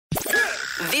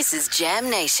This is Jam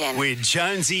Nation. With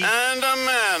Jonesy and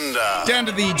Amanda. Down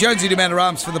to the Jonesy and Amanda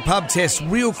Arms for the pub test.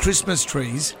 Real Christmas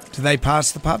trees. Do they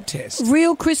pass the pub test?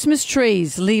 Real Christmas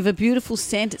trees leave a beautiful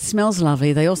scent. It smells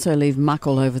lovely. They also leave muck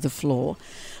all over the floor.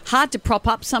 Hard to prop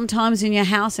up sometimes in your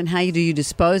house, and how do you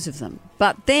dispose of them?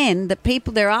 But then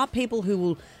there are people who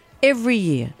will every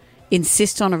year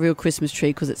insist on a real Christmas tree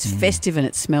because it's festive and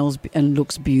it smells and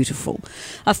looks beautiful.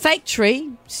 A fake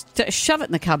tree, shove it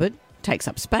in the cupboard, takes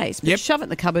up space, but shove it in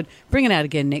the cupboard, bring it out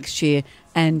again next year,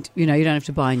 and you don't have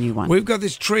to buy a new one. We've got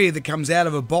this tree that comes out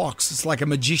of a box. It's like a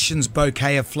magician's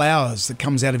bouquet of flowers that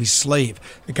comes out of his sleeve.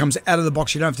 It comes out of the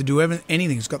box. You don't have to do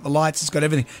anything. It's got the lights. It's got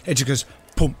everything. It just goes,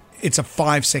 boom. It's a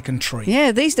 5-second tree.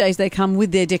 Yeah, these days they come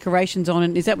with their decorations on.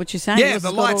 And is that what you're saying? Yeah, the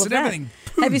lights and everything.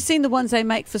 Boom. Have you seen the ones they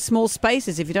make for small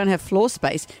spaces? If you don't have floor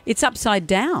space, it's upside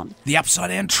down. The upside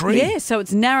down tree. Yeah, so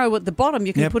it's narrow at the bottom.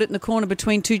 You can put it in the corner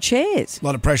between two chairs. A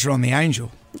lot of pressure on the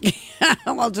angel.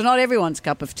 Well, it's not everyone's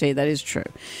cup of tea, that is true.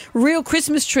 Real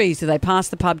Christmas trees, do they pass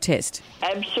the pub test?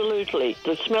 Absolutely.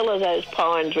 The smell of those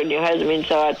pines when you have them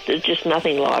inside, there's just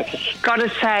nothing like it. Gotta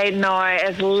say, no,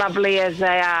 as lovely as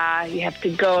they are, you have to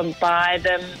go and buy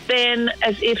them. Then,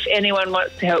 as if anyone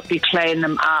wants to help you clean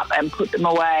them up and put them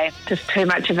away. Just too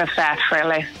much of a faff,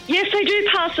 really. Yes, they do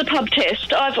pass the pub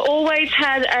test. I've always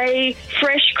had a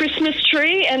fresh Christmas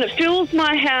tree and it fills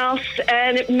my house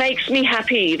and it makes me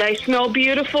happy. They smell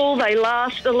beautiful. They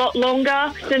last a lot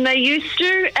longer than they used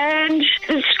to, and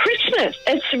it's Christmas.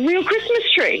 It's a real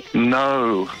Christmas tree.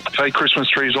 No, fake Christmas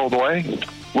trees all the way.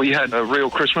 We had a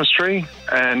real Christmas tree,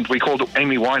 and we called it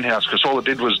Amy Winehouse because all it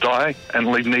did was die and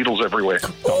leave needles everywhere.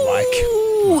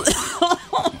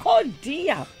 Oh,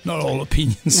 dear. Not all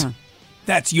opinions. No.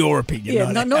 That's your opinion.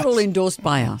 Yeah, not all endorsed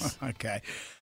by us. Okay.